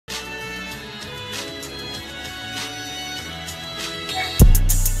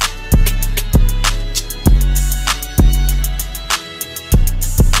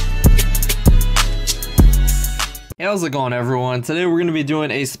how's it going, everyone? Today we're going to be doing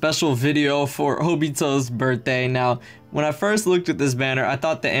a special video for Obito's birthday. Now, when I first looked at this banner, I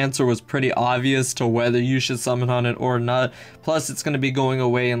thought the answer was pretty obvious to whether you should summon on it or not. Plus, it's going to be going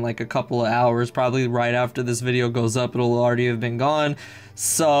away in like a couple of hours, probably right after this video goes up. It'll already have been gone.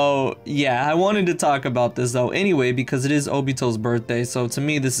 So yeah, I wanted to talk about this though anyway because it is Obito's birthday, so to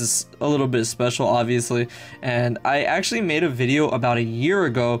me this is a little bit special, obviously. And I actually made a video about a year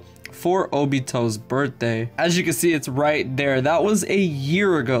ago for Obito's birthday. As you can see, it's right there. That was a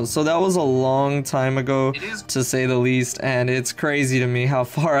year ago, so that was a long time ago to say the least, and it's crazy to me how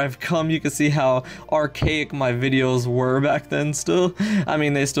far I've come. You can see how archaic my videos were back then still. I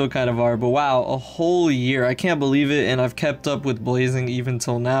mean, they still kind of are, but wow, a whole year. I can't believe it, and I've kept up with Blazing even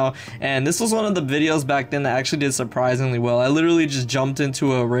till now. And this was one of the videos back then that actually did surprisingly well. I literally just jumped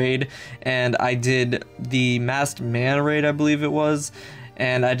into a raid and I did the Masked Man raid, I believe it was.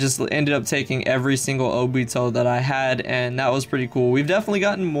 And I just ended up taking every single Obito that I had, and that was pretty cool. We've definitely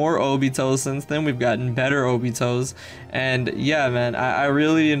gotten more Obitos since then. We've gotten better Obitos, and yeah, man, I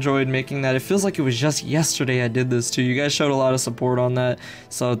really enjoyed making that. It feels like it was just yesterday I did this too. You guys showed a lot of support on that,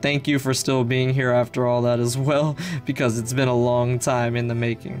 so thank you for still being here after all that as well, because it's been a long time in the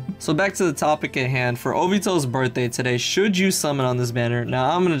making. So back to the topic at hand. For Obito's birthday today, should you summon on this banner?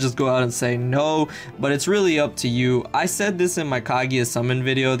 Now, I'm gonna just go out and say no, but it's really up to you. I said this in my Kaguya summon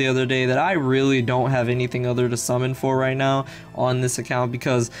video the other day that I really don't have anything other to summon for right now on this account,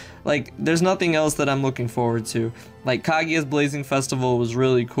 because like there's nothing else that I'm looking forward to. Like Kaguya's Blazing Festival was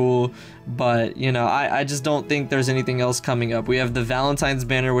really cool, but you know, I just don't think there's anything else coming up. We have the Valentine's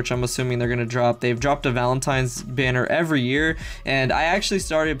banner, which I'm assuming they're gonna drop. They've dropped a Valentine's banner every year, and I actually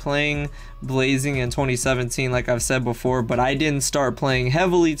started playing Blazing in 2017 like I've said before, but I didn't start playing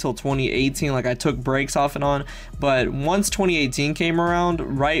heavily till 2018. Like I took breaks off and on, but once 2018 came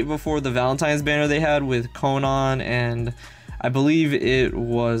around, right before the Valentine's banner they had with Conan and I believe it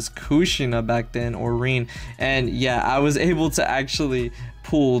was Kushina back then, or Rin, and yeah, I was able to actually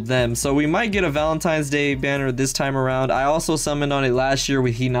pull them. So we might get a Valentine's Day banner this time around. I also summoned on it last year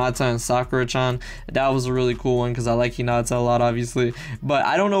with Hinata and Sakura-chan. That was a really cool one because I like Hinata a lot, obviously, but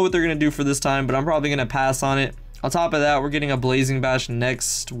I don't know what they're gonna do for this time, but I'm probably gonna pass on it. On top of that, we're getting a Blazing Bash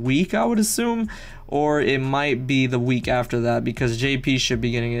next week, I would assume, or it might be the week after that, because JP should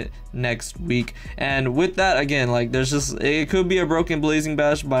be getting it next week. And with that, again, like there's just, it could be a broken Blazing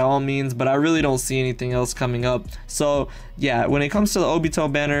Bash by all means, but I really don't see anything else coming up. So yeah, when it comes to the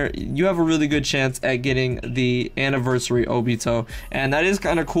Obito banner, you have a really good chance at getting the anniversary Obito, and that is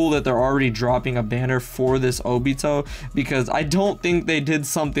kind of cool that they're already dropping a banner for this Obito, because I don't think they did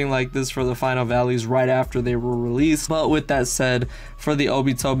something like this for the Final Valleys right after they were released. But with that said, for the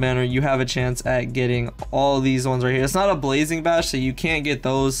Obito banner, you have a chance at getting all these ones right here. It's not a Blazing Bash, so you can't get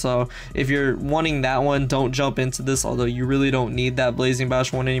those, so if you're wanting that one, don't jump into this, although you really don't need that Blazing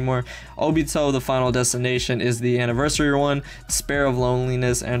Bash one anymore. Obito, the Final Destination, is the anniversary one, Despair of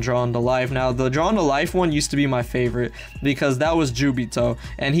Loneliness, and Drawn to Life. Now, the Drawn to Life one used to be my favorite because that was Joebito,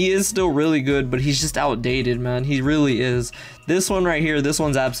 and he is still really good, but he's just outdated, man. He really is. This one right here, this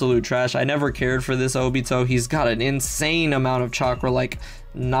one's absolute trash. I never cared for this Obito. He's got an insane amount of chakra, like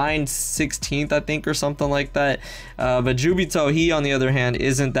 9/16 I think, or something like that. But Joebito, he on the other hand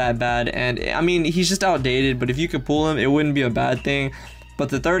isn't that bad, and I mean, he's just outdated, but if you could pull him, it wouldn't be a bad thing. But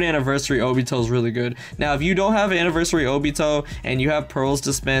the third anniversary Obito is really good. Now, if you don't have an anniversary Obito and you have pearls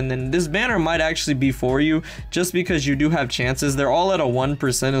to spend, then this banner might actually be for you, just because you do have chances. They're all at a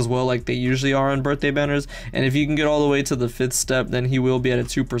 1% as well, like they usually are on birthday banners. And if you can get all the way to the 5th step, then he will be at a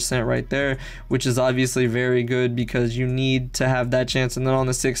 2% right there, which is obviously very good because you need to have that chance. And then on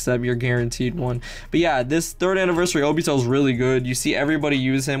the 6th step, you're guaranteed one. But yeah, this third anniversary Obito is really good. You see everybody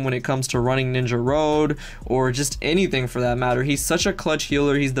use him when it comes to running Ninja Road or just anything for that matter. He's such a clutch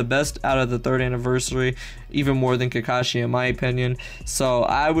healer. He's the best out of the third anniversary, even more than Kakashi in my opinion. So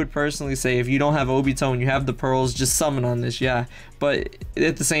I would personally say if you don't have Obito and you have the pearls, just summon on this, yeah. But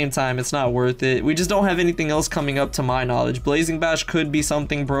at the same time, it's not worth it. We just don't have anything else coming up to my knowledge. Blazing Bash could be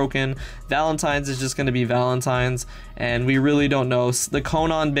something broken. Valentine's is just going to be Valentine's, and we really don't know. The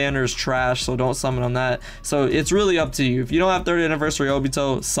Conan banner is trash, so don't summon on that. So it's really up to you. If you don't have 3rd anniversary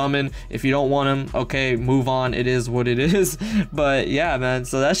Obito, summon. If you don't want him, okay, move on. It is what it is. But yeah, man,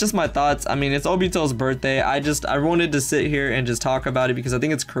 so that's just my thoughts. I mean, it's Obito's birthday. I wanted to sit here and just talk about it because I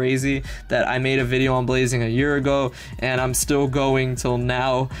think it's crazy that I made a video on Blazing a year ago, and I'm still going till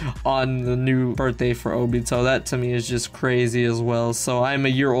now on the new birthday for Obito. That to me is just crazy as well. So I'm a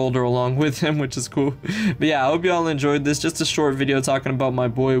year older along with him, which is cool. But yeah, I hope you all enjoyed this. Just a short video talking about my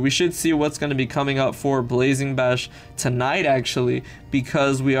boy. We should see what's going to be coming up for Blazing Bash tonight, actually,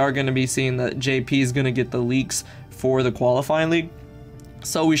 because we are going to be seeing that JP is going to get the leaks for the qualifying league.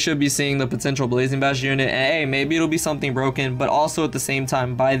 So we should be seeing the potential Blazing Bash unit, and hey, maybe it'll be something broken, but also at the same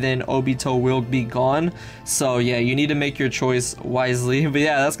time, by then Obito will be gone. So yeah, you need to make your choice wisely. But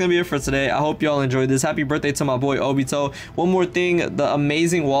yeah, that's gonna be it for today. I hope y'all enjoyed this. Happy birthday to my boy Obito. One more thing, the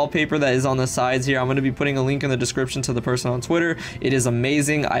amazing wallpaper that is on the sides here, I'm gonna be putting a link in the description to the person on Twitter. It is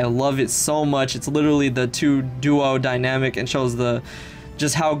amazing. I love it so much. It's literally the two duo dynamic and shows the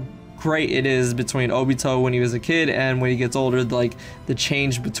just how great it is between Obito when he was a kid and when he gets older, like the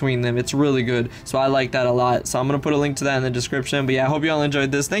change between them. It's really good, so I like that a lot. So I'm gonna put a link to that in the description. But yeah, I hope you all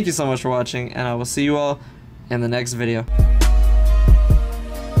enjoyed this. Thank you so much for watching, and I will see you all in the next video.